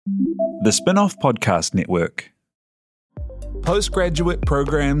The Spin-off Podcast Network. Postgraduate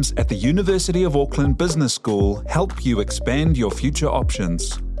programs at the University of Auckland Business School help you expand your future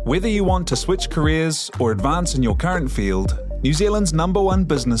options. Whether you want to switch careers or advance in your current field, New Zealand's #1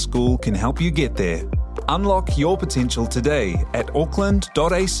 business school can help you get there. Unlock your potential today at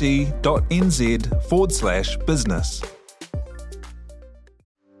auckland.ac.nz/business.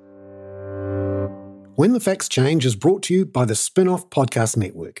 When the Facts Change is brought to you by the Spin-off Podcast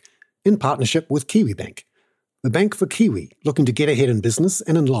Network in partnership with Kiwibank, the bank for Kiwi looking to get ahead in business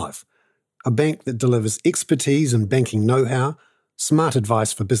and in life. A bank that delivers expertise and banking know-how, smart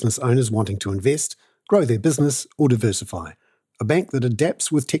advice for business owners wanting to invest, grow their business or diversify. A bank that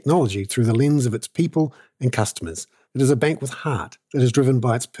adapts with technology through the lens of its people and customers. It is a bank with heart that is driven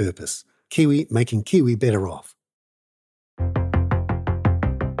by its purpose. Kiwi making Kiwi better off.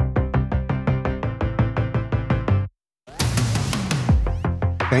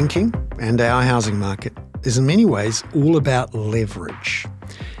 Banking and our housing market is in many ways all about leverage.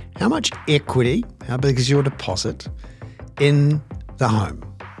 How much equity, how big is your deposit in the home?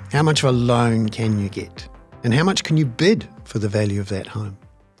 How much of a loan can you get? And how much can you bid for the value of that home?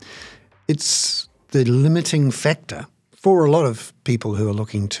 It's the limiting factor for a lot of people who are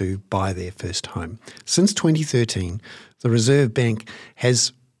looking to buy their first home. Since 2013, the Reserve Bank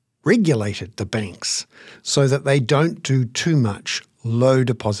has regulated the banks so that they don't do too much low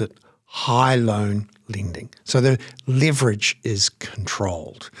deposit, high loan lending. So the leverage is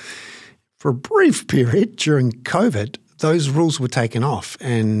controlled. For a brief period during COVID, those rules were taken off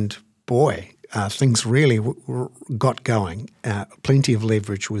and boy, things really got going. Plenty of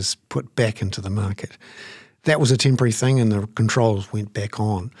leverage was put back into the market. That was a temporary thing and the controls went back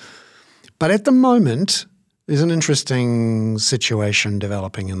on. But at the moment, there's an interesting situation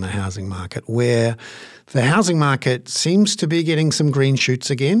developing in the housing market where the housing market seems to be getting some green shoots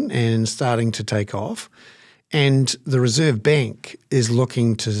again and starting to take off. And the Reserve Bank is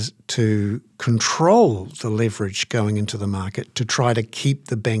looking to control the leverage going into the market to try to keep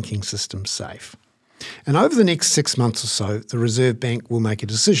the banking system safe. And over the next 6 months or so, the Reserve Bank will make a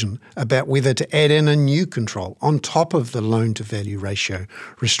decision about whether to add in a new control on top of the loan-to-value ratio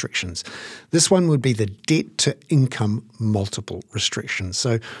restrictions. This one would be the debt-to-income multiple restrictions.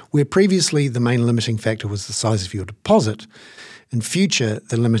 So where previously the main limiting factor was the size of your deposit, in future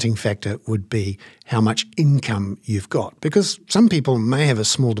the limiting factor would be how much income you've got. Because some people may have a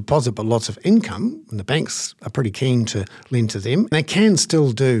small deposit but lots of income, and the banks are pretty keen to lend to them. They can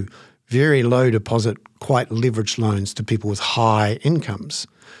still do very low deposit, quite leveraged loans to people with high incomes.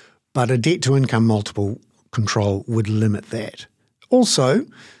 But a debt-to-income multiple control would limit that. Also,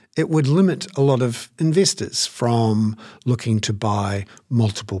 it would limit a lot of investors from looking to buy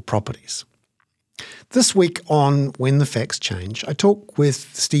multiple properties. This week on When the Facts Change, I talk with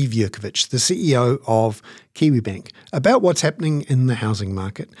Steve Jurkovich, the CEO of Kiwibank, about what's happening in the housing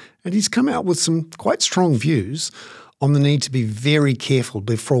market. And he's come out with some quite strong views on the need to be very careful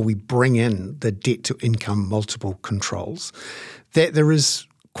before we bring in the debt-to-income multiple controls, that there is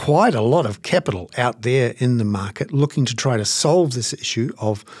quite a lot of capital out there in the market looking to try to solve this issue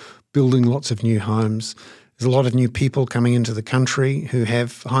of building lots of new homes. There's a lot of new people coming into the country who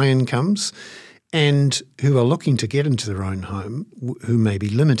have high incomes and who are looking to get into their own home, who may be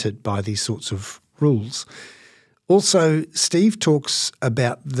limited by these sorts of rules. Also, Steve talks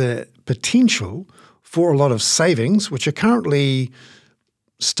about the potential for a lot of savings, which are currently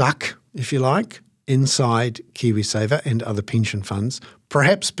stuck, if you like, inside KiwiSaver and other pension funds,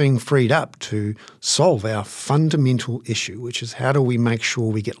 perhaps being freed up to solve our fundamental issue, which is how do we make sure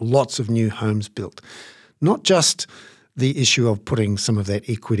we get lots of new homes built? Not just the issue of putting some of that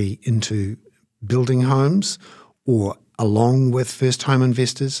equity into building homes or along with first home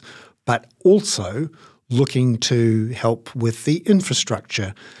investors, but also looking to help with the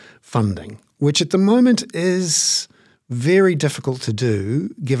infrastructure funding, which at the moment is very difficult to do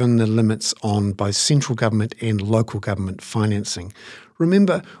given the limits on both central government and local government financing.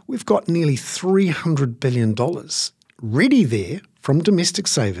 Remember, we've got nearly $300 billion ready there from domestic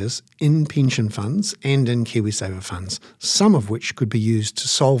savers in pension funds and in KiwiSaver funds, some of which could be used to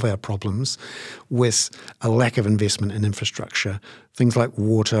solve our problems with a lack of investment in infrastructure, things like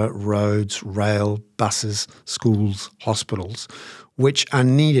water, roads, rail, buses, schools, hospitals, which are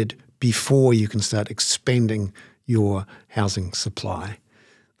needed before you can start expanding your housing supply.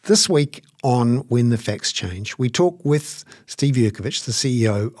 This week on When the Facts Change, we talk with Steve Jurkovich, the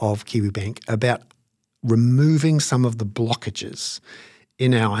CEO of Kiwibank, about removing some of the blockages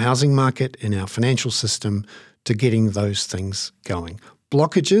in our housing market, in our financial system, to getting those things going.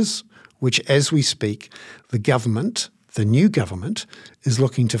 Blockages which, as we speak, the government, the new government is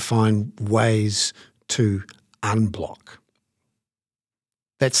looking to find ways to unblock.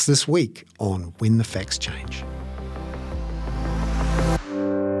 That's this week on When the Facts Change.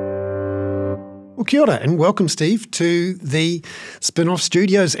 Well, kia ora and welcome, Steve, to the Spin-Off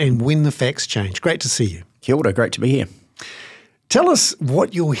Studios and When the Facts Change. Great to see you. Kia ora, great to be here. Tell us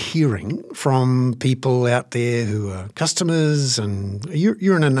what you're hearing from people out there who are customers, and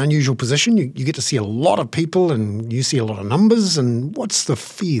you're in an unusual position. You get to see a lot of people and you see a lot of numbers, and what's the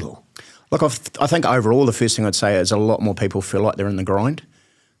feel? Look, I think overall the first thing I'd say is a lot more people feel like they're in the grind.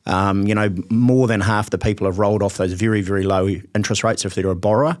 More than half the people have rolled off those very, very low interest rates if they're a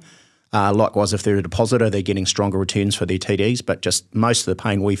borrower. Likewise, if they're a depositor, they're getting stronger returns for their TDs, but just most of the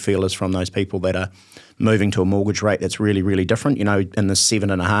pain we feel is from those people that are moving to a mortgage rate that's really, really different, in the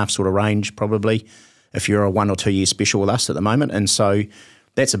 7.5 sort of range probably, if you're a 1 or 2 year special with us at the moment. And so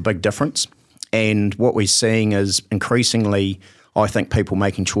that's a big difference. And what we're seeing is increasingly, I think, people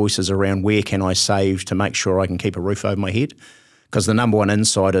making choices around where can I save to make sure I can keep a roof over my head. Because the number one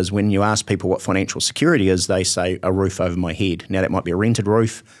insight is when you ask people what financial security is, they say a roof over my head. Now that might be a rented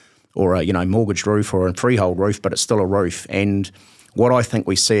roof, or a mortgaged roof or a freehold roof, but it's still a roof. And what I think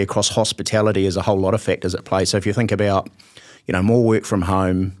we see across hospitality is a whole lot of factors at play. So if you think about, more work from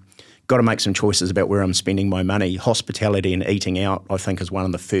home, got to make some choices about where I'm spending my money. Hospitality and eating out, I think, is one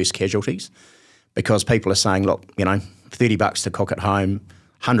of the first casualties, because people are saying, look, $30 to cook at home,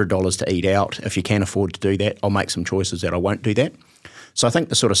 $100 to eat out. If you can't afford to do that, I'll make some choices that I won't do that. So I think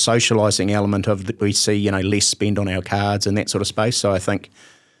the sort of socialising element of that we see, less spend on our cards and that sort of space. So I think,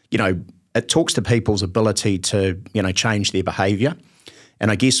 it talks to people's ability to, change their behaviour. And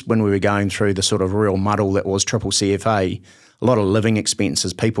I guess when we were going through the sort of real muddle that was triple CFA, a lot of living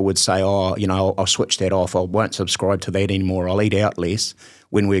expenses, people would say, I'll switch that off. I won't subscribe to that anymore. I'll eat out less,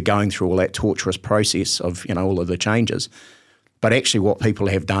 when we're going through all that torturous process of, all of the changes. But actually what people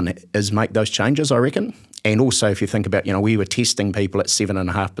have done is make those changes, I reckon. And also if you think about, we were testing people at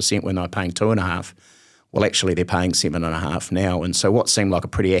 7.5% when they were paying 2.5%. Well, actually, they're paying 7.5% now. And so what seemed like a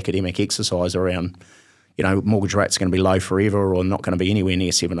pretty academic exercise around, mortgage rates are going to be low forever or not going to be anywhere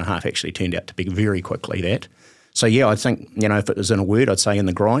near 7.5% actually turned out to be very quickly that. So, yeah, I think, if it was in a word, I'd say in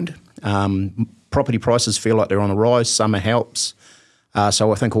the grind. Property prices feel like they're on the rise. Summer helps.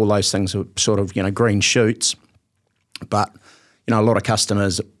 So I think all those things are sort of, green shoots. But, a lot of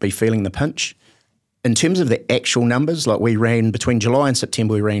customers be feeling the pinch. In terms of the actual numbers, like we ran between July and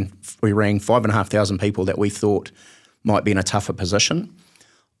September, we ran 5,500 people that we thought might be in a tougher position.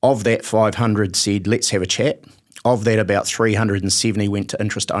 Of that, 500 said, let's have a chat. Of that, about 370 went to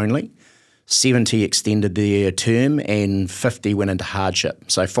interest only. 70 extended their term and 50 went into hardship.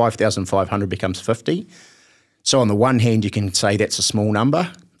 So 5,500 becomes 50. So on the one hand, you can say that's a small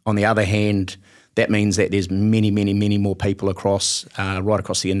number. On the other hand, that means that there's many, many, many more people right across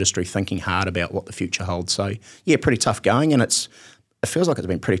the industry thinking hard about what the future holds. So, yeah, pretty tough going, and it feels like it's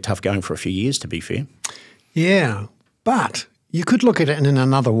been pretty tough going for a few years, to be fair. Yeah, but you could look at it in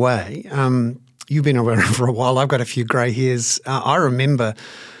another way. You've been around for a while. I've got a few grey hairs. I remember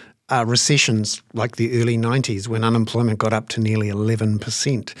recessions like the early 90s when unemployment got up to nearly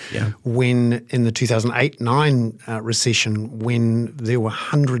 11%. Yeah. When in the 2008-9 recession, when there were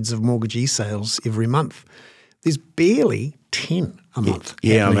hundreds of mortgagee sales every month, there's barely 10 a month.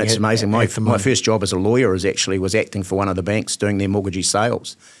 Yeah, it's amazing. My first job as a lawyer was acting for one of the banks doing their mortgagee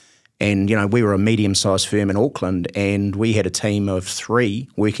sales. And, we were a medium-sized firm in Auckland and we had a team of 3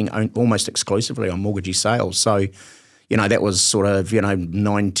 working almost exclusively on mortgagee sales. So, that was sort of,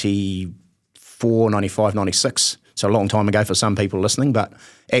 94, 95, 96. So a long time ago for some people listening, but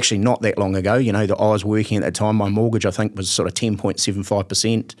actually not that long ago. That I was working at that time, my mortgage, I think, was sort of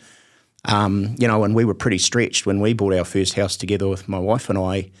 10.75%. And we were pretty stretched when we bought our first house together with my wife and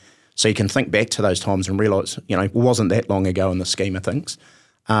I. So you can think back to those times and realise, it wasn't that long ago in the scheme of things.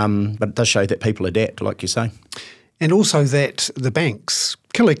 But it does show that people adapt, like you say. And also that the banks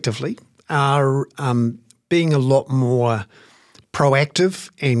collectively are being a lot more proactive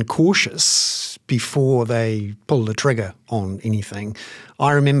and cautious before they pull the trigger on anything.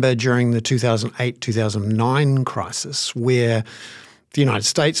 I remember during the 2008-2009 crisis where the United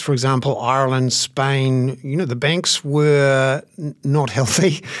States, for example, Ireland, Spain, the banks were not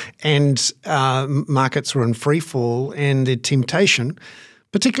healthy and markets were in free fall, and the temptation,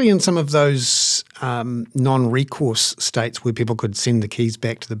 particularly in some of those non-recourse states where people could send the keys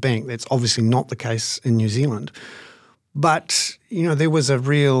back to the bank. That's obviously not the case in New Zealand. But, there was a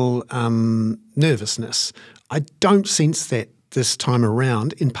real nervousness. I don't sense that this time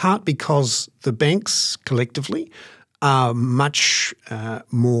around, in part because the banks collectively are much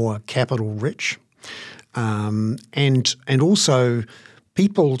more capital rich. and also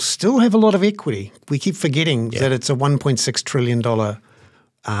people still have a lot of equity. We keep forgetting that it's a $1.6 trillion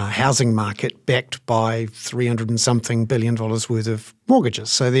housing market backed by $300 and something billion worth of mortgages.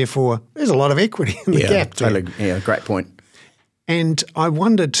 So therefore, there's a lot of equity in the gap there. Totally, yeah, great point. And I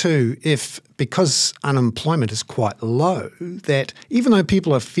wonder too if, because unemployment is quite low, that even though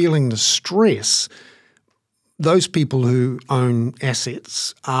people are feeling the stress, those people who own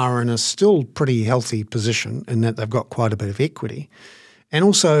assets are in a still pretty healthy position in that they've got quite a bit of equity. And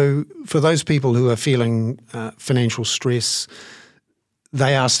also for those people who are feeling financial stress,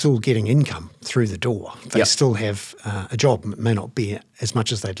 they are still getting income through the door. They still have a job. It may not be as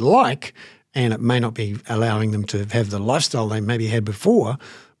much as they'd like, and it may not be allowing them to have the lifestyle they maybe had before,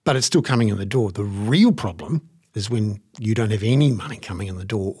 but it's still coming in the door. The real problem is when you don't have any money coming in the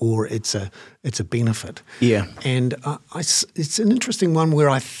door, or it's a benefit. Yeah. And it's an interesting one where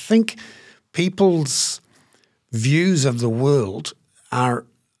I think people's views of the world are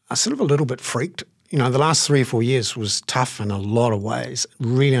sort of a little bit freaked. You know, the last 3 or 4 years was tough in a lot of ways.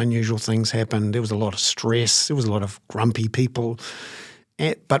 Really unusual things happened. There was a lot of stress. There was a lot of grumpy people.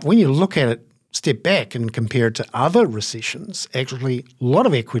 But when you look at it, step back and compare it to other recessions, actually a lot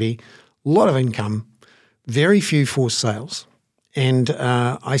of equity, a lot of income, very few forced sales. And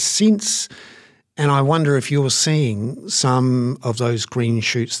I sense, and I wonder if you're seeing some of those green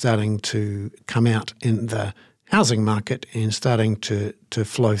shoots starting to come out in the housing market and starting to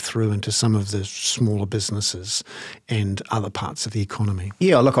flow through into some of the smaller businesses and other parts of the economy.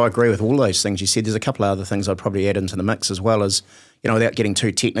 Yeah, look, I agree with all those things you said. There's a couple of other things I'd probably add into the mix as well as, you know, without getting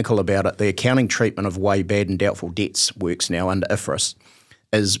too technical about it, the accounting treatment of way bad and doubtful debts works now under IFRS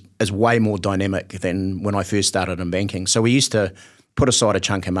is way more dynamic than when I first started in banking. So we used to put aside a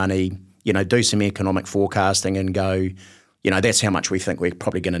chunk of money, you know, do some economic forecasting and go, you know, that's how much we think we're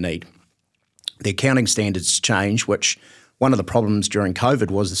probably going to need. The accounting standards changed, which one of the problems during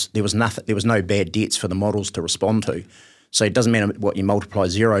COVID was there was no bad debts for the models to respond to. So it doesn't matter what you multiply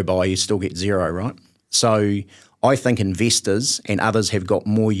zero by, you still get zero, right? So I think investors and others have got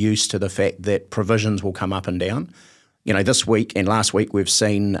more used to the fact that provisions will come up and down. You know, this week and last week we've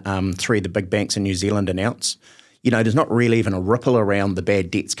seen 3 of the big banks in New Zealand announce, you know, there's not really even a ripple around the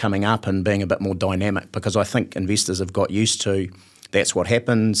bad debts coming up and being a bit more dynamic because I think investors have got used to that's what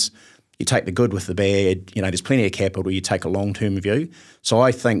happens. You take the good with the bad, you know, there's plenty of capital, you take a long-term view. So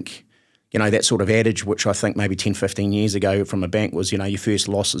I think, you know, that sort of adage, which I think maybe 10, 15 years ago from a bank was, you know, your first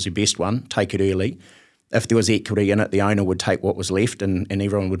loss is your best one, take it early. If there was equity in it, the owner would take what was left and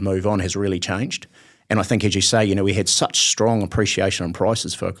everyone would move on, has really changed. And I think, as you say, you know, we had such strong appreciation in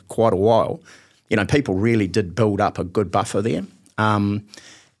prices for quite a while. You know, people really did build up a good buffer there. And,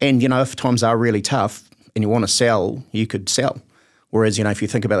 you know, if times are really tough and you want to sell, you could sell. Whereas, you know, if you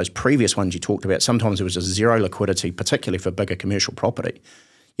think about those previous ones you talked about, sometimes there was just zero liquidity, particularly for bigger commercial property.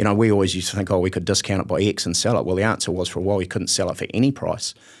 You know, we always used to think, oh, we could discount it by X and sell it. Well, the answer was for a while you couldn't sell it for any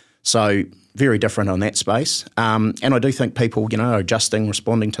price. So very different on that space. And I do think people, you know, are adjusting,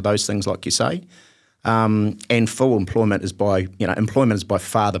 responding to those things like you say. And full employment is by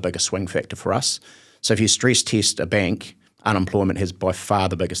far the biggest swing factor for us. So if you stress test a bank, unemployment has by far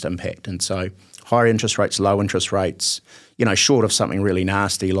the biggest impact. And so higher interest rates, low interest rates, you know, short of something really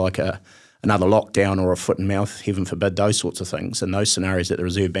nasty like another lockdown or a foot and mouth, heaven forbid, those sorts of things, and those scenarios that the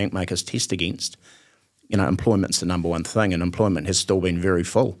Reserve Bank make us test against, you know, employment's the number one thing, and employment has still been very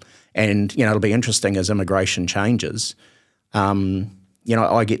full. And, you know, it'll be interesting as immigration changes. You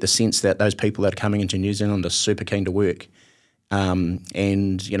know, I get the sense that those people that are coming into New Zealand are super keen to work.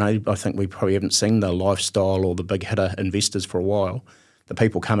 And, you know, I think we probably haven't seen the lifestyle or the big hitter investors for a while. The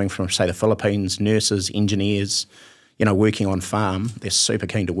people coming from, say, the Philippines, nurses, engineers, you know, working on farm, they're super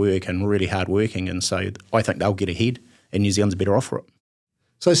keen to work and really hard working. And so I think they'll get ahead and New Zealand's better off for it.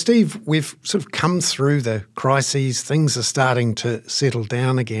 So, Steve, we've sort of come through the crises. Things are starting to settle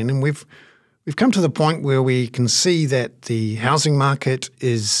down again, and we've come to the point where we can see that the housing market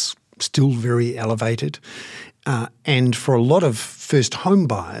is still very elevated. And for a lot of first home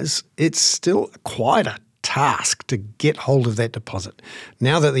buyers, it's still quite a task to get hold of that deposit.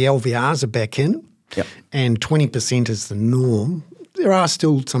 Now that the LVRs are back in and 20% is the norm, there are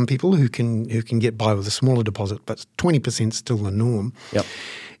still some people who can get by with a smaller deposit, but 20% is still the norm. Yep.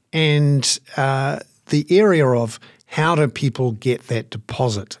 And the area of how do people get that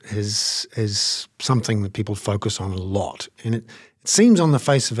deposit is something that people focus on a lot. And it seems on the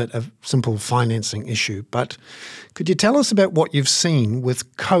face of it a simple financing issue, but could you tell us about what you've seen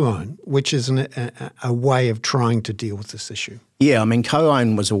with co-own, which is a way of trying to deal with this issue? Yeah, I mean,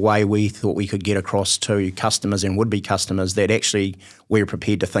 co-own was a way we thought we could get across to customers and would-be customers that actually we're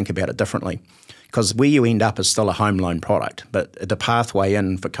prepared to think about it differently. because where you end up is still a home loan product, but the pathway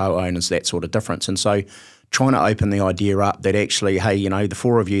in for co-owners, that sort of difference. And so trying to open the idea up that actually, hey, you know, the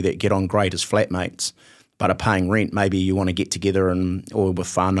four of you that get on great as flatmates but are paying rent, maybe you want to get together or with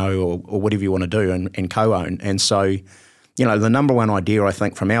whānau or whatever you want to do and co-own. And so, you know, the number one idea I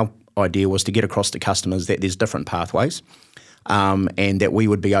think from our idea was to get across to customers that there's different pathways, and that we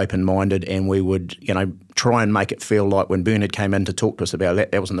would be open-minded and we would, you know, try and make it feel like when Bernard came in to talk to us about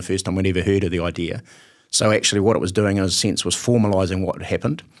that wasn't the first time we'd ever heard of the idea. So actually what it was doing in a sense was formalising what had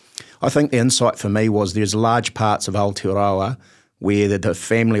happened. I think the insight for me was there's large parts of Aotearoa where the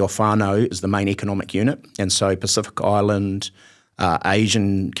family or whānau is the main economic unit, and so Pacific Island,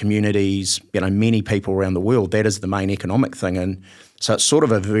 Asian communities, you know, many people around the world, that is the main economic thing. And so it's sort of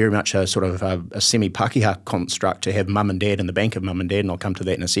very much a sort of a semi-Pākehā construct to have mum and dad in the bank of mum and dad, and I'll come to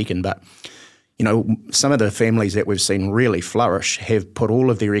that in a second. But, you know, some of the families that we've seen really flourish have put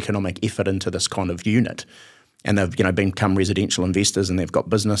all of their economic effort into this kind of unit, and they've, you know, become residential investors and they've got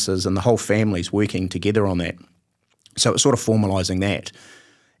businesses and the whole family's working together on that. So it's sort of formalising that.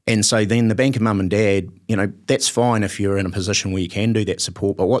 And so then the bank of mum and dad, you know, that's fine if you're in a position where you can do that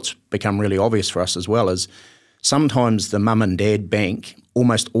support, but what's become really obvious for us as well is sometimes the mum and dad bank,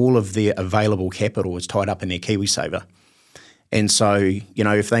 almost all of their available capital is tied up in their KiwiSaver. And so, you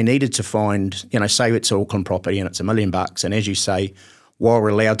know, if they needed to find, you know, say it's an Auckland property and it's $1 million, and as you say, while we're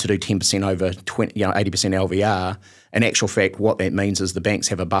allowed to do 10% over 20, you know, 80% LVR, in actual fact, what that means is the banks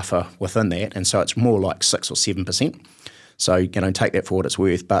have a buffer within that, and so it's more like 6 or 7%. So, you know, take that for what it's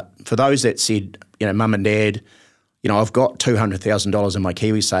worth. But for those that said, you know, mum and dad, you know, I've got $200,000 in my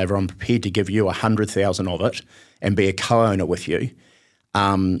KiwiSaver, I'm prepared to give you $100,000 of it and be a co-owner with you.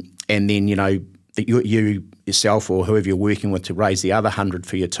 And then, you know, you yourself or whoever you're working with to raise the other 100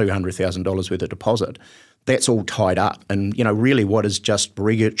 for your $200,000 worth of deposit, that's all tied up. And, you know, really what is just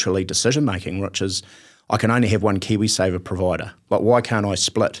regulatory decision making, which is I can only have one KiwiSaver provider. Like, why can't I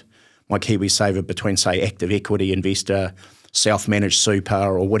split my KiwiSaver between, say, active equity investor, self-managed super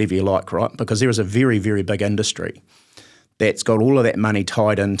or whatever you like, right? Because there is a very, very big industry that's got all of that money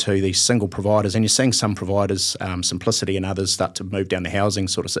tied into these single providers. And you're seeing some providers, Simplicity and others, start to move down the housing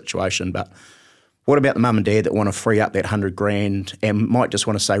sort of situation. But what about the mum and dad that want to free up that $100,000 and might just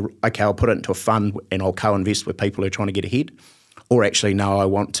want to say, okay, I'll put it into a fund and I'll co-invest with people who are trying to get ahead? Or actually, no, I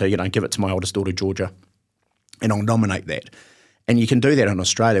want to, you know, give it to my oldest daughter, Georgia, and I'll nominate that. And you can do that in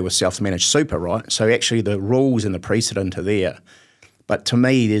Australia with self-managed super, right? So actually the rules and the precedent are there. But to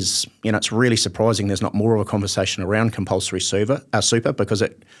me, there's, you know, it's really surprising there's not more of a conversation around compulsory super because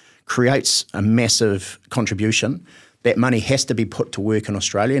it creates a massive contribution. That money has to be put to work in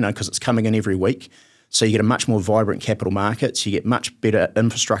Australia, you know, because it's coming in every week. So you get a much more vibrant capital markets, you get much better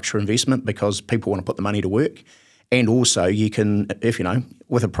infrastructure investment because people want to put the money to work. And also you can, if you know,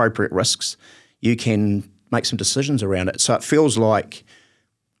 with appropriate risks, you can make some decisions around it. So it feels like,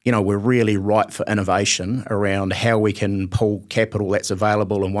 you know, we're really ripe for innovation around how we can pull capital that's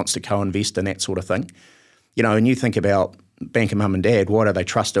available and wants to co-invest in that sort of thing. You know, and you think about bank of mum and dad, why do they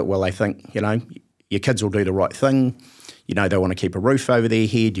trust it? Well, they think, you know, your kids will do the right thing. You know, they want to keep a roof over their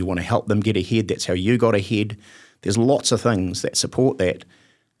head. You want to help them get ahead. That's how you got ahead. There's lots of things that support that.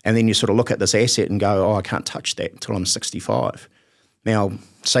 And then you sort of look at this asset and go, oh, I can't touch that until I'm 65. Now,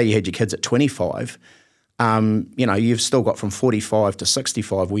 say you had your kids at 25, you know, you've still got from 45 to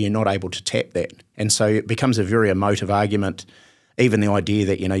 65 where you're not able to tap that. And so it becomes a very emotive argument, even the idea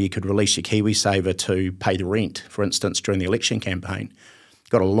that, you know, you could release your KiwiSaver to pay the rent, for instance, during the election campaign.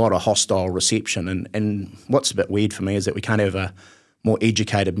 Got a lot of hostile reception. And what's a bit weird for me is that we can't have a more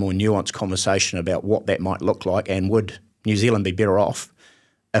educated, more nuanced conversation about what that might look like, and would New Zealand be better off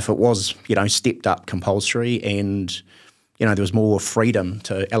if it was, you know, stepped up compulsory and, you know, there was more freedom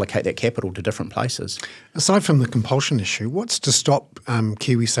to allocate that capital to different places. Aside from the compulsion issue, what's to stop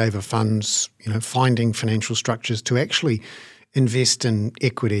KiwiSaver funds, you know, finding financial structures to actually invest in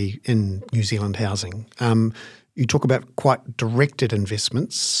equity in New Zealand housing? You talk about quite directed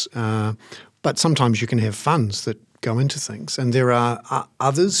investments, but sometimes you can have funds that go into things. And there are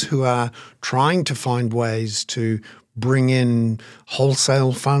others who are trying to find ways to bring in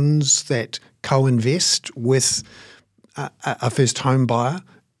wholesale funds that co-invest with a first home buyer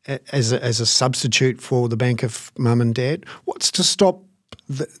as a substitute for the bank of mum and dad. What's to stop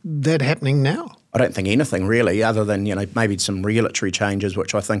that happening now? I don't think anything really, other than, you know, maybe some regulatory changes,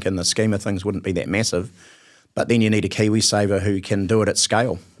 which I think in the scheme of things wouldn't be that massive. But then you need a KiwiSaver who can do it at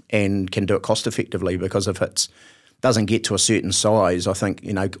scale and can do it cost effectively, because if it doesn't get to a certain size, I think,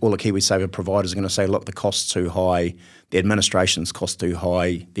 you know, all the KiwiSaver providers are going to say, look, the cost's too high, the administration's cost too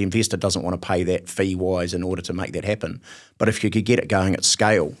high, the investor doesn't want to pay that fee-wise in order to make that happen. But if you could get it going at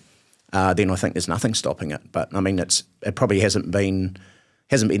scale, then I think there's nothing stopping it. But I mean, it probably hasn't been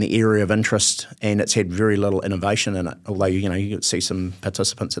the area of interest, and it's had very little innovation in it. Although you see some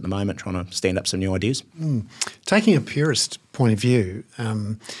participants at the moment trying to stand up some new ideas. Taking a purist point of view,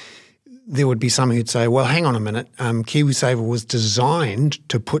 there would be some who'd say, well, hang on a minute, KiwiSaver was designed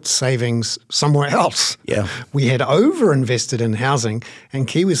to put savings somewhere else. Yeah. We had over-invested in housing, and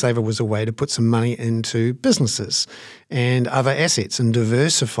KiwiSaver was a way to put some money into businesses and other assets and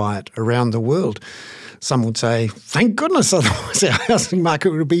diversify it around the world. Some would say, thank goodness, otherwise our housing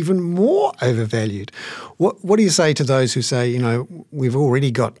market would be even more overvalued. What do you say to those who say, we've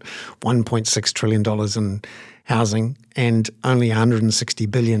already got $1.6 trillion in housing and only $160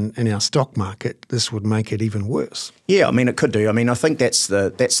 billion in our stock market? This would make it even worse. Yeah, I mean, it could do. I mean, I think that's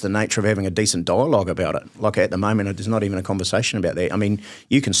the nature of having a decent dialogue about it. Like at the moment, there's not even a conversation about that. I mean,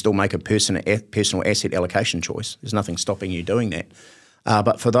 you can still make a personal asset allocation choice. There's nothing stopping you doing that.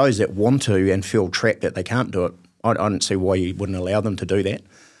 But for those that want to and feel trapped that they can't do it, I don't see why you wouldn't allow them to do that.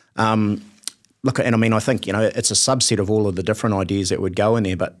 And I mean, I think, it's a subset of all of the different ideas that would go in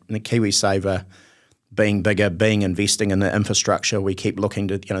there, but the KiwiSaver being bigger, investing in the infrastructure, we keep looking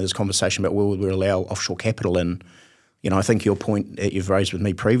to, this conversation about will we allow offshore capital in. I think your point that you've raised with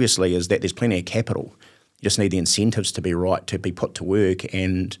me previously is that there's plenty of capital. You just need the incentives to be right, to be put to work,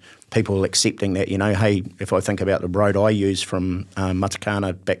 and people accepting that, hey, if I think about the road I use from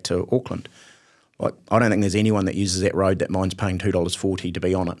Matakana back to Auckland, I don't think there's anyone that uses that road that minds paying $2.40 to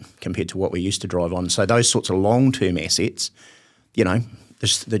be on it compared to what we used to drive on. So those sorts of long-term assets,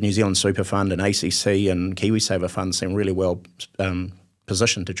 the New Zealand Super Fund and ACC and KiwiSaver funds seem really well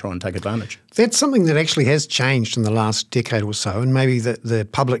positioned to try and take advantage. That's something that actually has changed in the last decade or so, and maybe the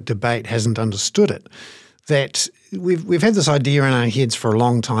public debate hasn't understood it. That we've had this idea in our heads for a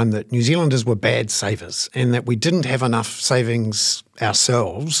long time that New Zealanders were bad savers and that we didn't have enough savings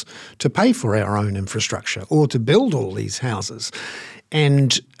ourselves to pay for our own infrastructure or to build all these houses.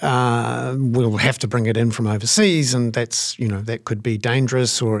 And we'll have to bring it in from overseas, and that's, that could be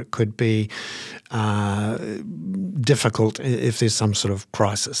dangerous, or it could be difficult if there's some sort of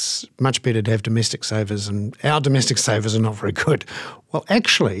crisis. Much better to have domestic savers, and our domestic savers are not very good. Well,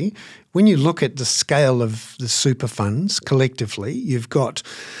 actually, when you look at the scale of the super funds collectively, you've got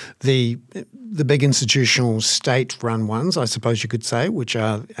the big institutional state-run ones, I suppose you could say, which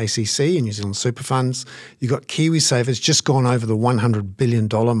are ACC and New Zealand super funds. You've got KiwiSaver's just gone over the $100 billion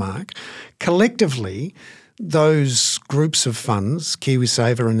mark. Collectively, those groups of funds,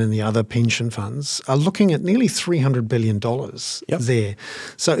 KiwiSaver and then the other pension funds, are looking at nearly $300 billion there.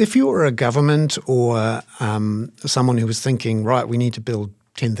 So if you were a government or someone who was thinking, right, we need to build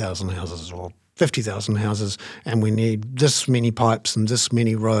 10,000 houses or 50,000 houses, and we need this many pipes and this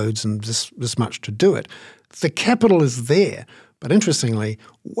many roads and this much to do it, the capital is there. But interestingly,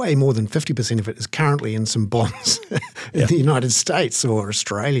 way more than 50% of it is currently in some bonds in the United States or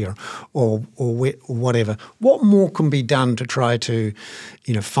Australia or whatever. What more can be done to try to,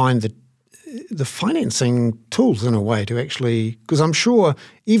 find the financing tools in a way to actually? Because I'm sure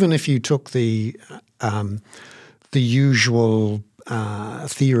even if you took the usual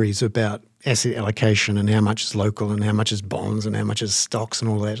theories about asset allocation and how much is local and how much is bonds and how much is stocks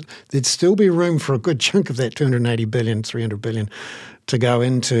and all that, there'd still be room for a good chunk of that $280 billion, $300 billion to go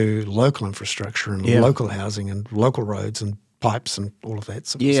into local infrastructure and local housing and local roads and pipes and all of that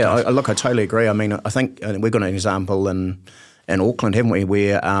sort of stuff. I totally agree. I mean, I think we've got an example in Auckland, haven't we,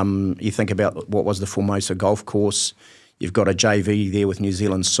 where you think about what was the Formosa golf course. You've got a JV there with New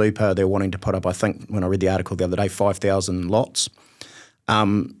Zealand Super. They're wanting to put up, I think, when I read the article the other day, 5,000 lots.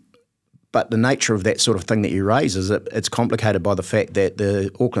 But the nature of that sort of thing that you raise is that it's complicated by the fact that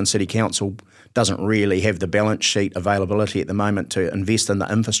the Auckland City Council doesn't really have the balance sheet availability at the moment to invest in the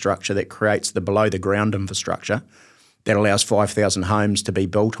infrastructure that creates the below-the-ground infrastructure that allows 5,000 homes to be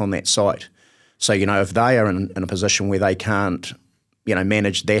built on that site. So, if they are in a position where they can't,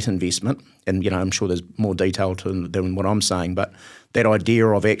 manage that investment, and, I'm sure there's more detail than what I'm saying, but that idea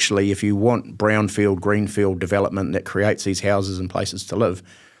of actually if you want brownfield, greenfield development that creates these houses and places to live,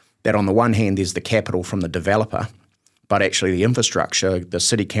 that on the one hand there's the capital from the developer, but actually the infrastructure, the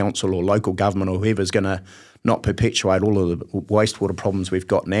city council or local government or whoever's going to not perpetuate all of the wastewater problems we've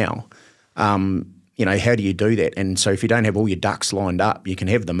got now. How do you do that? And so if you don't have all your ducks lined up, you can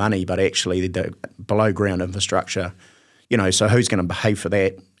have the money, but actually the below ground infrastructure, so who's going to pay for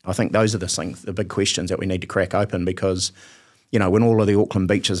that? I think those are the big questions that we need to crack open because, when all of the Auckland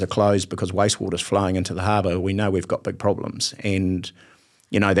beaches are closed because wastewater's flowing into the harbour, we know we've got big problems. And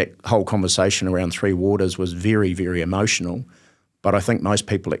that whole conversation around Three Waters was very, very emotional, But I think most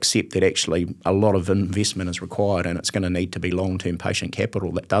people accept that actually a lot of investment is required and it's going to need to be long-term patient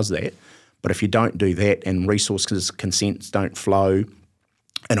capital that does that. But if you don't do that and resources, consents don't flow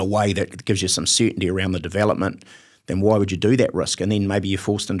in a way that gives you some certainty around the development, then why would you do that risk? And then maybe you're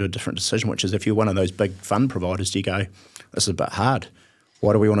forced into a different decision, which is if you're one of those big fund providers, do you go, this is a bit hard.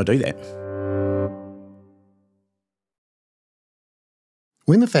 Why do we want to do that?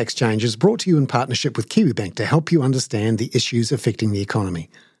 When the Facts Change is brought to you in partnership with KiwiBank to help you understand the issues affecting the economy.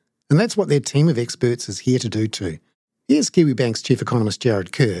 And that's what their team of experts is here to do too. Here's KiwiBank's Chief Economist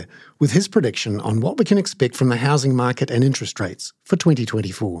Jared Kerr with his prediction on what we can expect from the housing market and interest rates for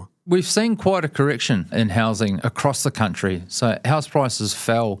 2024. We've seen quite a correction in housing across the country. So house prices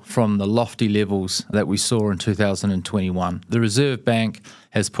fell from the lofty levels that we saw in 2021. The Reserve Bank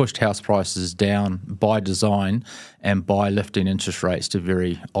has pushed house prices down by design and by lifting interest rates to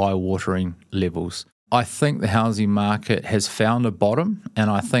very eye-watering levels. I think the housing market has found a bottom, and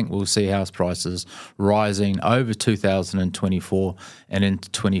I think we'll see house prices rising over 2024 and into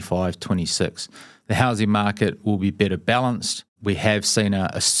 25-26. The housing market will be better balanced. We have seen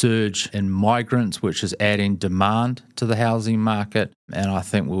a surge in migrants, which is adding demand to the housing market, and I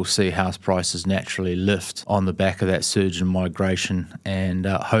think we'll see house prices naturally lift on the back of that surge in migration and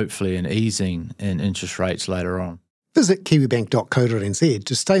hopefully an easing in interest rates later on. Visit kiwibank.co.nz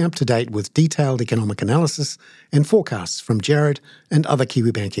to stay up to date with detailed economic analysis and forecasts from Jared and other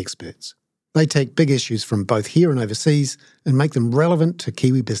KiwiBank experts. They take big issues from both here and overseas and make them relevant to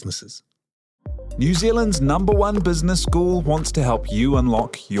Kiwi businesses. New Zealand's #1 business school wants to help you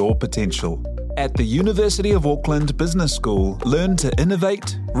unlock your potential. At the University of Auckland Business School, learn to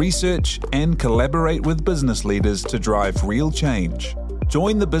innovate, research, and collaborate with business leaders to drive real change.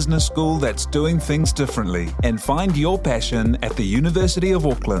 Join the business school that's doing things differently and find your passion at the University of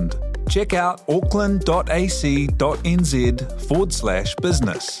Auckland. Check out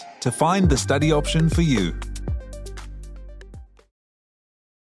auckland.ac.nz/business to find the study option for you.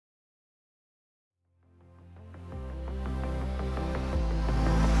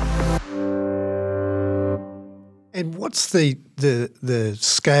 And what's the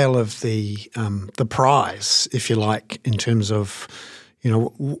scale of the prize, if you like, in terms of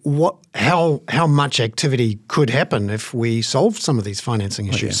how much activity could happen if we solved some of these financing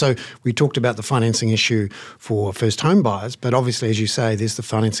issues? Okay. So we talked about the financing issue for first home buyers, but obviously, as you say, there's the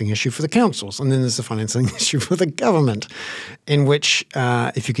financing issue for the councils, and then there's the financing issue for the government, in which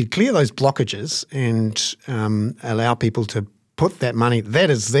if you could clear those blockages and allow people to put that money that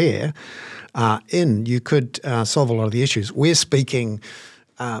is there in, you could solve a lot of the issues. We're speaking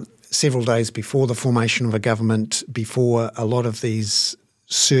several days before the formation of a government, before a lot of these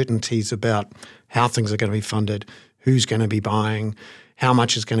certainties about how things are going to be funded, who's going to be buying, how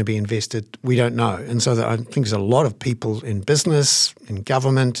much is going to be invested, we don't know. And so I think there's a lot of people in business, in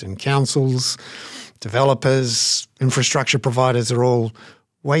government, in councils, developers, infrastructure providers are all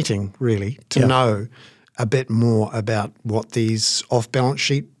waiting really to know a bit more about what these off-balance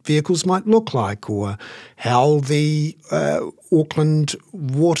sheet vehicles might look like, or how the Auckland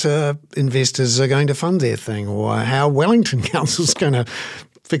water investors are going to fund their thing, or how Wellington Council's going to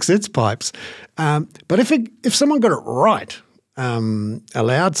fix its pipes. But if someone got it right,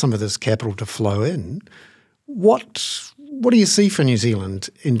 allowed some of this capital to flow in, what do you see for New Zealand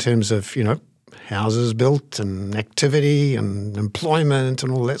in terms of, houses built and activity and employment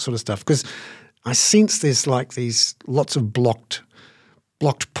and all that sort of stuff? Because I sense there's like these lots of blocked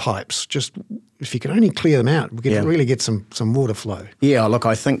pipes. Just if you could only clear them out, we could really get some water flow. Yeah, look,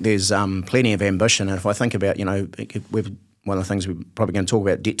 I think there's plenty of ambition. And if I think about, one of the things we're probably going to talk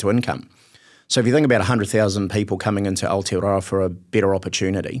about, debt to income. So if you think about 100,000 people coming into Aotearoa for a better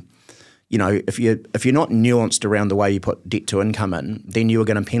opportunity, if you're not nuanced around the way you put debt to income in, then you are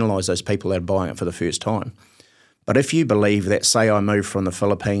going to penalise those people that are buying it for the first time. But if you believe that, say I moved from the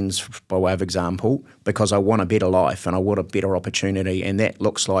Philippines, by way of example, because I want a better life and I want a better opportunity, and that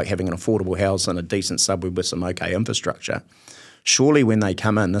looks like having an affordable house in a decent suburb with some okay infrastructure, surely when they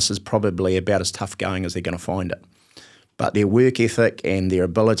come in, this is probably about as tough going as they're going to find it. But their work ethic and their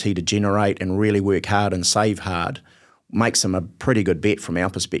ability to generate and really work hard and save hard makes them a pretty good bet from our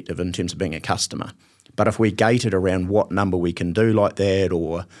perspective in terms of being a customer. But if we gate it around what number we can do like that,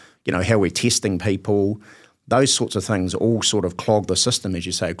 or how we're testing people, those sorts of things all sort of clog the system, as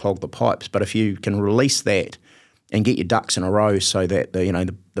you say, clog the pipes. But if you can release that and get your ducks in a row so that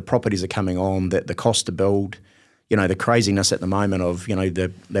the properties are coming on, that the cost to build, the craziness at the moment of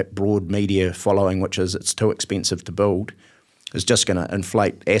that broad media following, which is it's too expensive to build, is just going to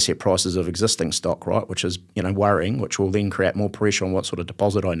inflate asset prices of existing stock, right? Which is worrying, which will then create more pressure on what sort of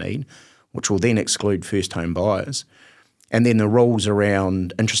deposit I need, which will then exclude first home buyers. And then the rules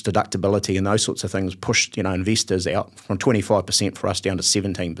around interest deductibility and those sorts of things pushed, investors out from 25% for us down to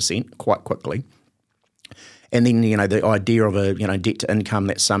 17% quite quickly. And then, the idea of a, debt to income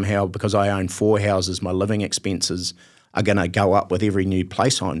that somehow, because I own 4 houses, my living expenses are going to go up with every new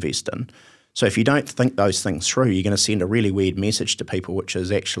place I invest in. So if you don't think those things through, you're going to send a really weird message to people, which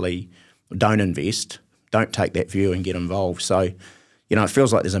is actually don't invest, don't take that view and get involved. So, it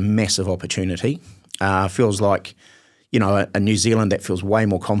feels like there's a massive opportunity. Feels like, a New Zealand that feels way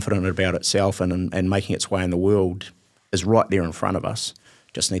more confident about itself and making its way in the world is right there in front of us.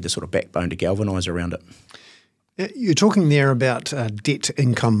 Just need the sort of backbone to galvanise around it. You're talking there about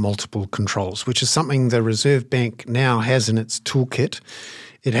debt-to-income multiple controls, which is something the Reserve Bank now has in its toolkit.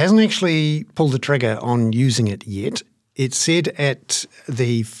 It hasn't actually pulled the trigger on using it yet. It said at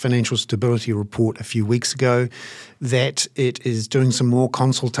the Financial Stability Report a few weeks ago that it is doing some more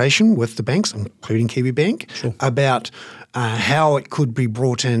consultation with the banks, including Kiwibank, about how it could be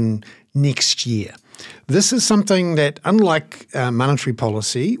brought in next year. This is something that, unlike monetary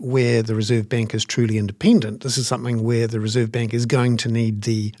policy, where the Reserve Bank is truly independent, this is something where the Reserve Bank is going to need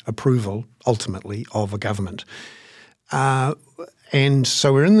the approval, ultimately, of a government. And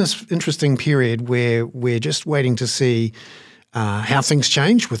so we're in this interesting period where we're just waiting to see how things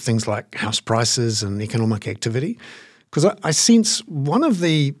change with things like house prices and economic activity. Because I sense one of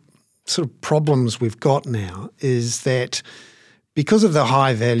the sort of problems we've got now is that because of the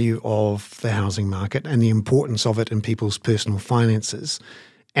high value of the housing market and the importance of it in people's personal finances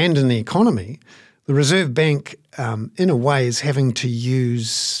and in the economy, the Reserve Bank, in a way, is having to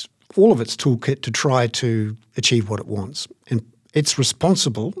use all of its toolkit to try to achieve what it wants. And it's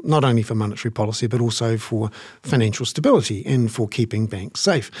responsible not only for monetary policy but also for financial stability and for keeping banks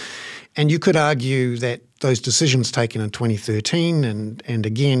safe. And you could argue that those decisions taken in 2013 and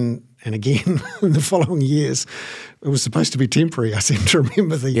again in the following years, it was supposed to be temporary. I seem to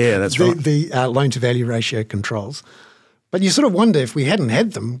remember the loan-to-value ratio controls. But you sort of wonder if we hadn't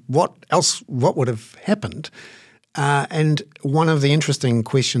had them, what would have happened? And one of the interesting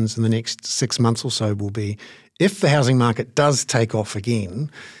questions in the next 6 months or so will be, if the housing market does take off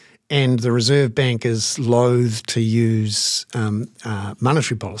again and the Reserve Bank is loath to use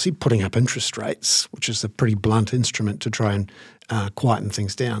monetary policy, putting up interest rates, which is a pretty blunt instrument to try and quieten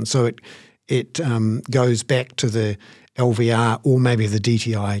things down. So it goes back to the LVR or maybe the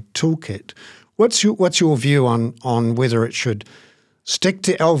DTI toolkit. What's your view on whether it should stick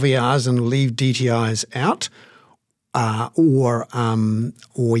to LVRs and leave DTIs out, or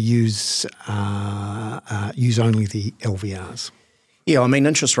use only the LVRs? Yeah, I mean,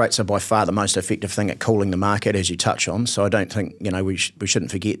 interest rates are by far the most effective thing at cooling the market, as you touch on. So I don't think we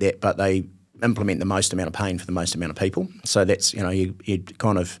shouldn't forget that. But they implement the most amount of pain for the most amount of people. So that's you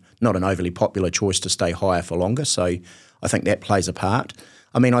kind of not an overly popular choice to stay higher for longer. So I think that plays a part.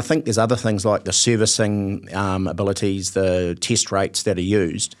 I mean, I think there's other things like the servicing abilities, the test rates that are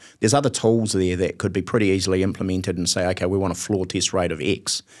used. There's other tools there that could be pretty easily implemented and say, okay, we want a floor test rate of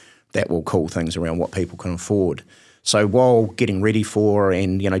X. That will cool things around what people can afford. So while getting ready for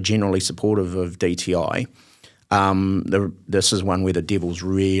and generally supportive of DTI, this is one where the devil's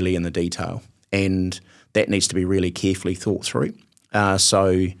really in the detail, and that needs to be really carefully thought through.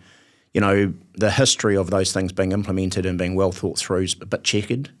 The history of those things being implemented and being well thought through is a bit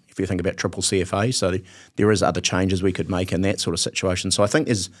checkered if you think about triple CFA. So there is other changes we could make in that sort of situation. So I think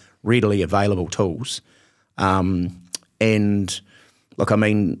there's readily available tools. And look, I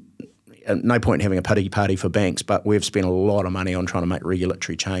mean, no point in having a pity party for banks, but we've spent a lot of money on trying to make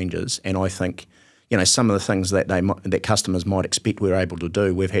regulatory changes. And I think, some of the things that that customers might expect we're able to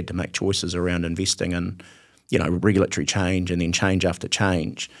do, we've had to make choices around investing in, regulatory change and then change after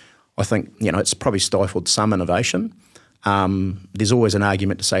change. I think, it's probably stifled some innovation. There's always an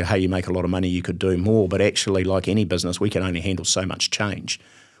argument to say, hey, you make a lot of money, you could do more. But actually, like any business, we can only handle so much change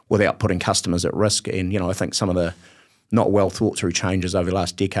without putting customers at risk. And, I think some of the not well thought through changes over the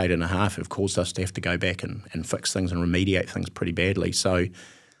last decade and a half have caused us to have to go back and fix things and remediate things pretty badly. So,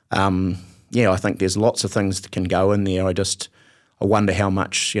 I think there's lots of things that can go in there. I wonder how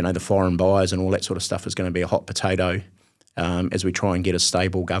much, the foreign buyers and all that sort of stuff is going to be a hot potato as we try and get a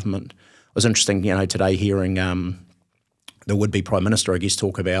stable government. It was interesting, today hearing the would-be Prime Minister, I guess,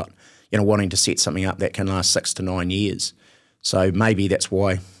 talk about, wanting to set something up that can last 6 to 9 years. So maybe that's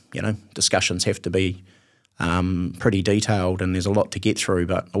why, discussions have to be pretty detailed and there's a lot to get through,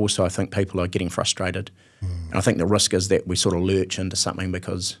 but also I think people are getting frustrated. And I think the risk is that we sort of lurch into something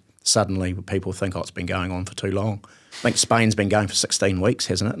because suddenly people think, it's been going on for too long. I think Spain's been going for 16 weeks,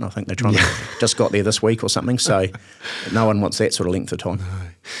 hasn't it? And I think they're trying to just got there this week or something. So no one wants that sort of length of time.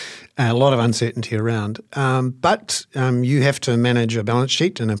 A lot of uncertainty around. But you have to manage a balance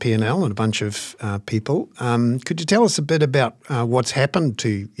sheet and a P&L and a bunch of people. Could you tell us a bit about what's happened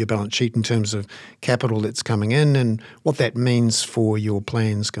to your balance sheet in terms of capital that's coming in and what that means for your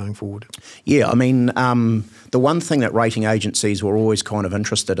plans going forward? Yeah, I mean, the one thing that rating agencies were always kind of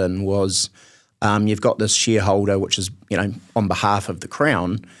interested in was you've got this shareholder, which is, on behalf of the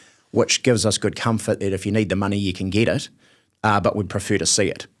Crown, which gives us good comfort that if you need the money, you can get it, but we'd prefer to see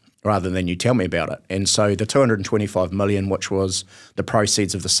it rather than you tell me about it. And so the $225 million, which was the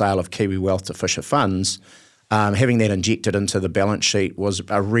proceeds of the sale of Kiwi Wealth to Fisher Funds, having that injected into the balance sheet was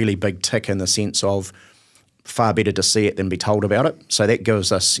a really big tick in the sense of far better to see it than be told about it. So that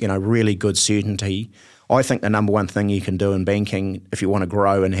gives us, really good certainty. I think the number one thing you can do in banking if you want to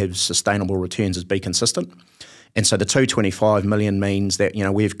grow and have sustainable returns is be consistent. And so the $225 million means that,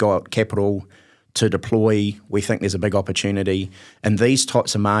 we've got capital to deploy. We think there's a big opportunity. In these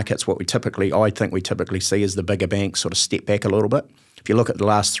types of markets, I think we typically see is the bigger banks sort of step back a little bit. If you look at the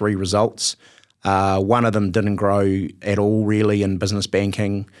last 3 results, one of them didn't grow at all really in business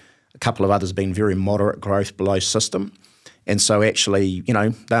banking. A couple of others been very moderate growth below system. And so actually,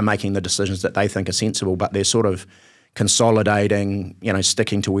 they're making the decisions that they think are sensible, but they're sort of consolidating,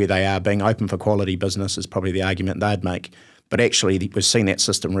 sticking to where they are. Being open for quality business is probably the argument they'd make. But actually, we've seen that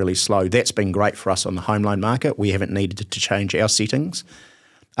system really slow. That's been great for us on the home loan market. We haven't needed to change our settings.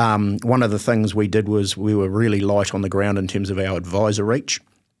 One of the things we did was we were really light on the ground in terms of our advisor reach.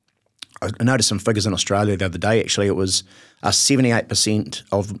 I noticed some figures in Australia the other day. Actually, it was 78%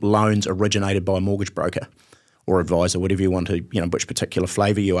 of loans originated by a mortgage broker or advisor, whatever you want to, which particular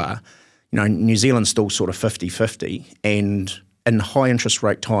flavour you are. New Zealand's still sort of 50-50, and in high interest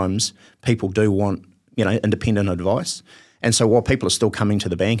rate times, people do want, independent advice. And so while people are still coming to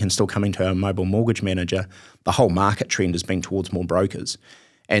the bank and still coming to our mobile mortgage manager, the whole market trend has been towards more brokers.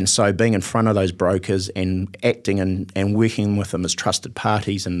 And so being in front of those brokers and acting and working with them as trusted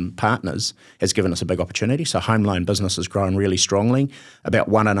parties and partners has given us a big opportunity. So home loan business has grown really strongly, about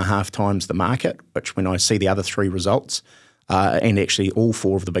 1.5 times the market, which when I see the other 3 results, and actually all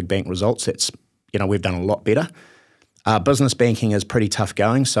 4 of the big bank results, that's, we've done a lot better. Business banking is pretty tough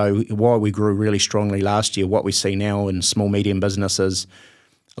going. So while we grew really strongly last year, what we see now in small, medium businesses,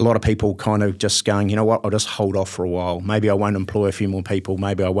 a lot of people kind of just going, I'll just hold off for a while. Maybe I won't employ a few more people.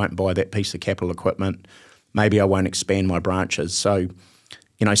 Maybe I won't buy that piece of capital equipment. Maybe I won't expand my branches. So,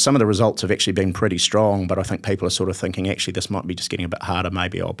 some of the results have actually been pretty strong, but I think people are sort of thinking, actually, this might be just getting a bit harder.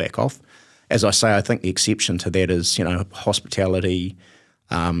 Maybe I'll back off. As I say, I think the exception to that is, hospitality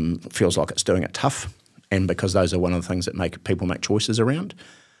feels like it's doing it tough. And because those are one of the things that make people make choices around.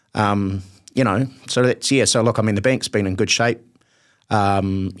 So that's, so look, the bank's been in good shape.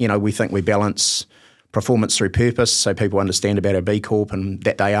 We think we balance performance through purpose, so people understand about our B Corp and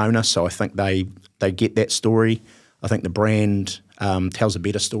that they own us. So I think they get that story. I think the brand tells a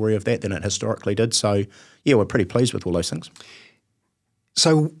better story of that than it historically did. So, we're pretty pleased with all those things.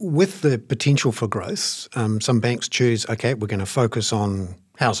 So with the potential for growth, some banks choose, we're going to focus on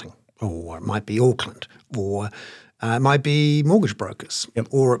housing, or it might be Auckland, or it might be mortgage brokers,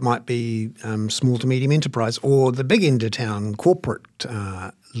 or it might be small to medium enterprise, or the big end of town corporate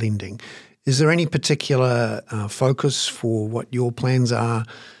lending. Is there any particular focus for what your plans are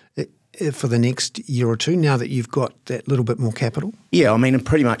for the next year or two now that you've got that little bit more capital? Yeah,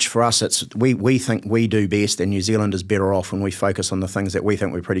 pretty much for us, it's we think we do best, and New Zealand is better off when we focus on the things that we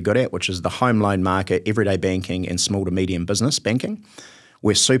think we're pretty good at, which is the home loan market, everyday banking, and small to medium business banking.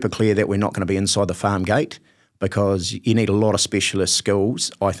 We're super clear that we're not going to be inside the farm gate because you need a lot of specialist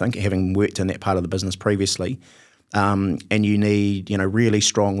skills, I think, having worked in that part of the business previously. And you need, really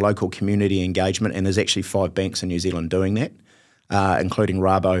strong local community engagement, and there's actually 5 banks in New Zealand doing that, including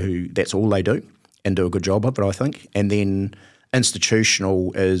Rabo, who that's all they do and do a good job of it, I think. And then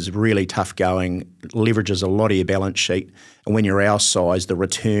institutional is really tough going, leverages a lot of your balance sheet, and when you're our size, the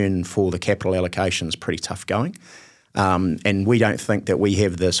return for the capital allocation is pretty tough going. And we don't think that we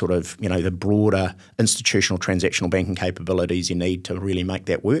have the sort of, the broader institutional transactional banking capabilities you need to really make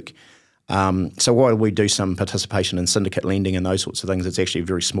that work. So while we do some participation in syndicate lending and those sorts of things, it's actually a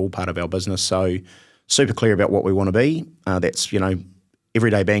very small part of our business. So super clear about what we want to be. That's,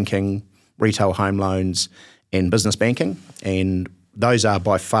 everyday banking, retail home loans, and business banking. And those are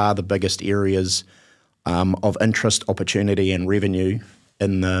by far the biggest areas of interest, opportunity, and revenue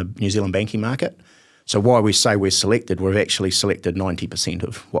in the New Zealand banking market. So while we say we're selected, we've actually selected 90%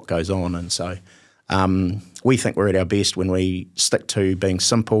 of what goes on. And so we think we're at our best when we stick to being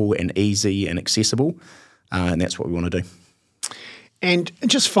simple and easy and accessible, and that's what we want to do. And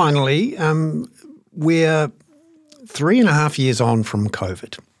just finally, we're 3.5 years on from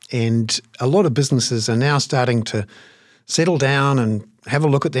COVID, And a lot of businesses are now starting to settle down and have a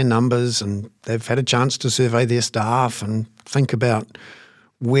look at their numbers, and they've had a chance to survey their staff and think about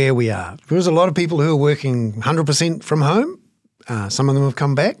where we are. There's a lot of people who are working 100% from home. Some of them have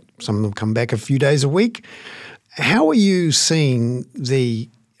come back. Some of them come back a few days a week. How are you seeing the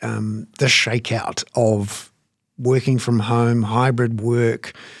shakeout of working from home, hybrid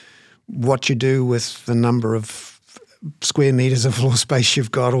work, what you do with the number of square metres of floor space you've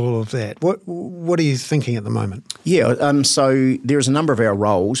got, all of that? What are you thinking at the moment? Yeah, so there's a number of our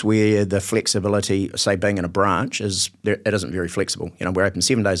roles where the flexibility, say being in a branch, it isn't very flexible. We're open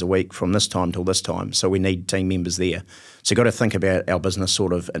 7 days a week from this time till this time, so we need team members there. So you've got to think about our business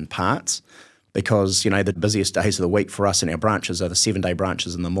sort of in parts, because, the busiest days of the week for us in our branches are the 7-day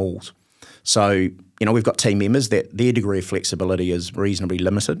branches in the malls. So, we've got team members that their degree of flexibility is reasonably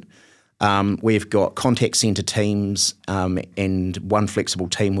limited. We've got contact centre teams and one flexible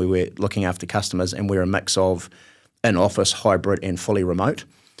team where we're looking after customers, and we're a mix of in-office, hybrid and fully remote.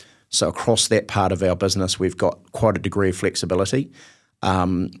 So across that part of our business, we've got quite a degree of flexibility.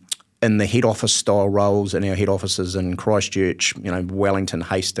 In the head office style roles in our head offices in Christchurch, Wellington,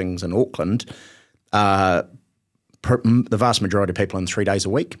 Hastings and Auckland, the vast majority of people in 3 days a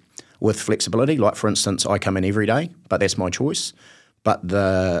week with flexibility. Like, for instance, I come in every day, but that's my choice. But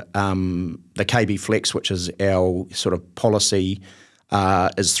the KB Flex, which is our sort of policy,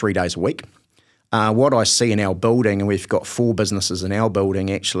 is 3 days a week. What I see in our building, and we've got 4 businesses in our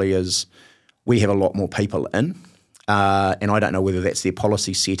building actually, is we have a lot more people in. And I don't know whether that's their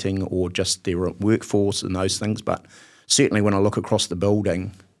policy setting or just their workforce and those things, but certainly when I look across the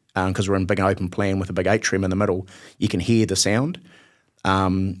building, because we're in a big open plan with a big atrium in the middle, you can hear the sound.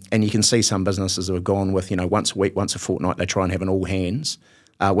 And you can see some businesses have gone with, once a week, once a fortnight, they try and have an all hands,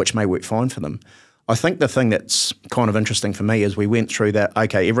 which may work fine for them. I think the thing that's kind of interesting for me is we went through that,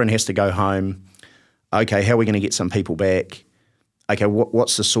 okay, everyone has to go home. Okay, how are we going to get some people back? Okay,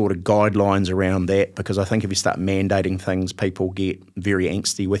 what's the sort of guidelines around that? Because I think if you start mandating things, people get very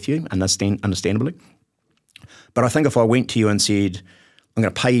angsty with you, understandably. But I think if I went to you and said, I'm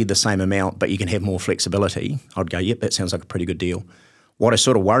going to pay you the same amount, but you can have more flexibility, I'd go, yep, that sounds like a pretty good deal. What I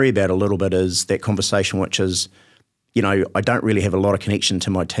sort of worry about a little bit is that conversation, which is, I don't really have a lot of connection to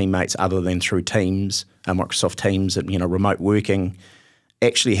my teammates other than through Teams, Microsoft Teams, and, remote working.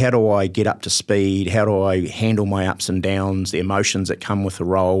 Actually, how do I get up to speed? How do I handle my ups and downs, the emotions that come with the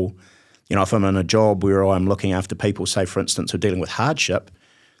role? If I'm in a job where I'm looking after people, say, for instance, who are dealing with hardship,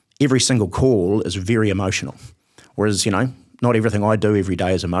 every single call is very emotional. Whereas, not everything I do every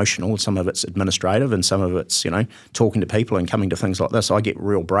day is emotional. Some of it's administrative and some of it's, talking to people and coming to things like this. I get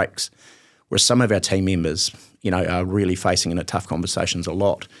real breaks. Whereas some of our team members, are really facing into tough conversations a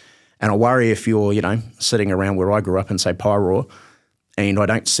lot. And I worry if you're, sitting around where I grew up in, say, Aotearoa, and I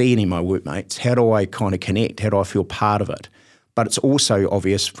don't see any of my workmates, how do I kind of connect? How do I feel part of it? But it's also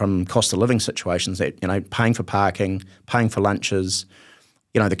obvious from cost of living situations that, paying for parking, paying for lunches,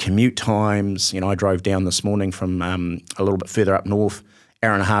 the commute times. I drove down this morning from a little bit further up north,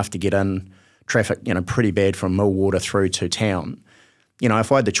 hour and a half to get in, traffic, pretty bad from Millwater through to town.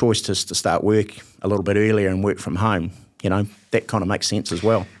 If I had the choice to start work a little bit earlier and work from home, that kind of makes sense as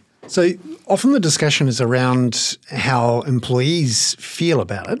well. So often the discussion is around how employees feel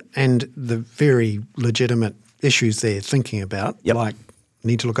about it and the very legitimate issues they're thinking about, like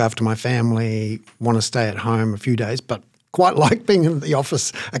need to look after my family, want to stay at home a few days, but quite like being in the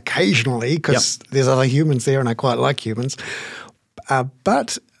office occasionally because there's other humans there and I quite like humans.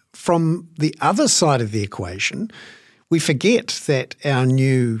 But from the other side of the equation, we forget that our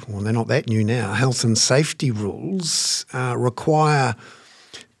new, well, they're not that new now, health and safety rules require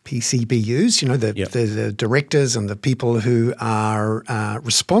PCBUs, the directors and the people who are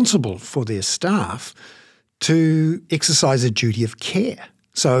responsible for their staff to exercise a duty of care.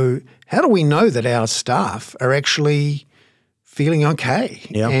 So how do we know that our staff are actually feeling okay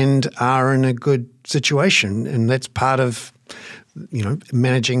and are in a good situation? And that's part of,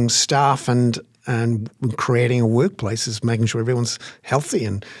 managing staff and creating a workplace is making sure everyone's healthy,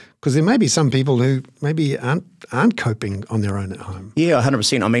 and because there may be some people who maybe aren't coping on their own at home. Yeah,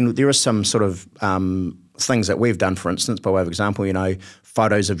 100%. I mean, there are some sort of things that we've done, for instance, by way of example,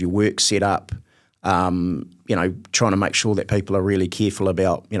 photos of your work set up, trying to make sure that people are really careful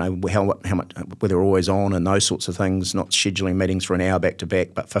about, how much, whether they're always on and those sorts of things, not scheduling meetings for an hour back to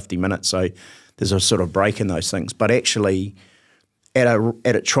back, but 50 minutes. So there's a sort of break in those things. But actually, at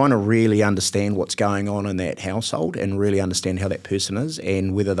it, trying to really understand what's going on in that household and really understand how that person is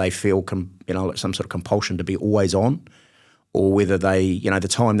and whether they feel, like some sort of compulsion to be always on, or whether they, the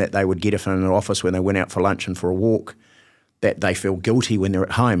time that they would get if in an office when they went out for lunch and for a walk, that they feel guilty when they're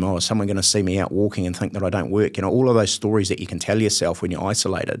at home. Oh, is someone going to see me out walking and think that I don't work? You know, all of those stories that you can tell yourself when you're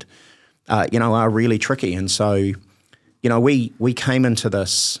isolated, are really tricky. And so, we came into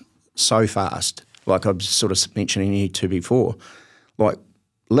this so fast, like I was sort of mentioning you to before, like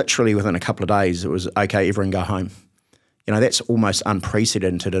literally within a couple of days, it was, okay, everyone go home. That's almost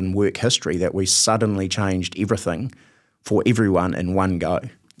unprecedented in work history, that we suddenly changed everything for everyone in one go.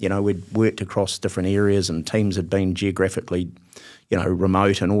 We'd worked across different areas and teams had been geographically,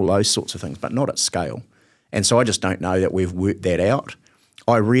 remote and all those sorts of things, but not at scale. And so I just don't know that we've worked that out.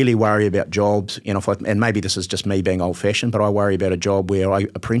 I really worry about jobs, and maybe this is just me being old-fashioned, but I worry about a job where I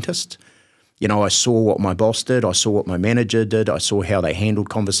apprenticed. I saw what my boss did, I saw what my manager did, I saw how they handled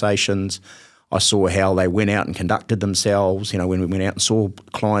conversations, I saw how they went out and conducted themselves, when we went out and saw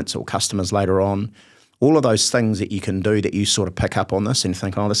clients or customers later on. All of those things that you can do that you sort of pick up on this and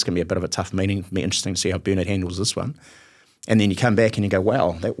think, oh, this can be a bit of a tough meeting, it'll be interesting to see how Bernard handles this one. And then you come back and you go,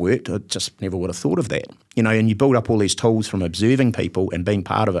 wow, that worked. I just never would have thought of that. And you build up all these tools from observing people and being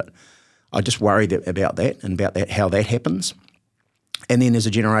part of it. I just worry about that and about how that happens. And then there's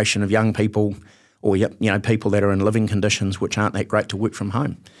a generation of young people or, people that are in living conditions which aren't that great to work from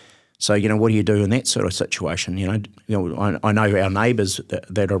home. So, what do you do in that sort of situation? I know our neighbours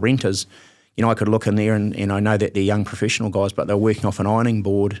that are renters, I could look in there and I know that they're young professional guys, but they're working off an ironing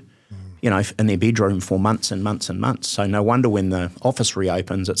board, in their bedroom for months and months and months. So no wonder when the office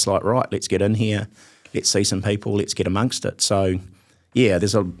reopens, it's like, right, let's get in here, let's see some people, let's get amongst it. So, yeah,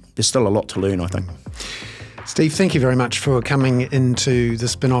 there's still a lot to learn, I think. Steve, thank you very much for coming into the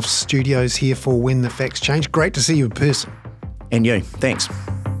Spin-Off studios here for When the Facts Change. Great to see you in person. And you, thanks.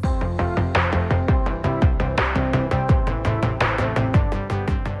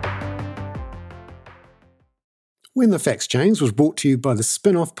 When the Facts Change was brought to you by the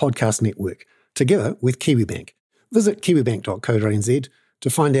Spin-Off Podcast Network, together with KiwiBank. Visit kiwibank.co.nz to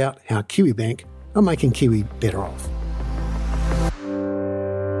find out how KiwiBank are making Kiwi better off.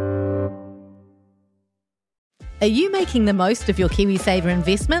 Are you making the most of your KiwiSaver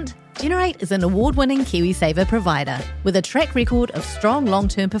investment? Generate is an award-winning KiwiSaver provider with a track record of strong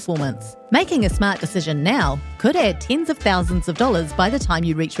long-term performance. Making a smart decision now could add tens of thousands of dollars by the time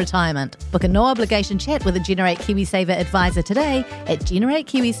you reach retirement. Book a no-obligation chat with a Generate KiwiSaver advisor today at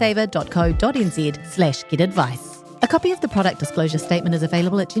generatekiwisaver.co.nz/get-advice. A copy of the product disclosure statement is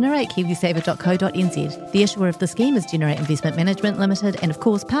available at generatekiwisaver.co.nz. The issuer of the scheme is Generate Investment Management Limited, and of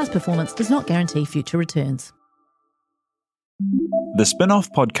course, past performance does not guarantee future returns. The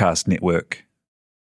Spin-Off Podcast Network.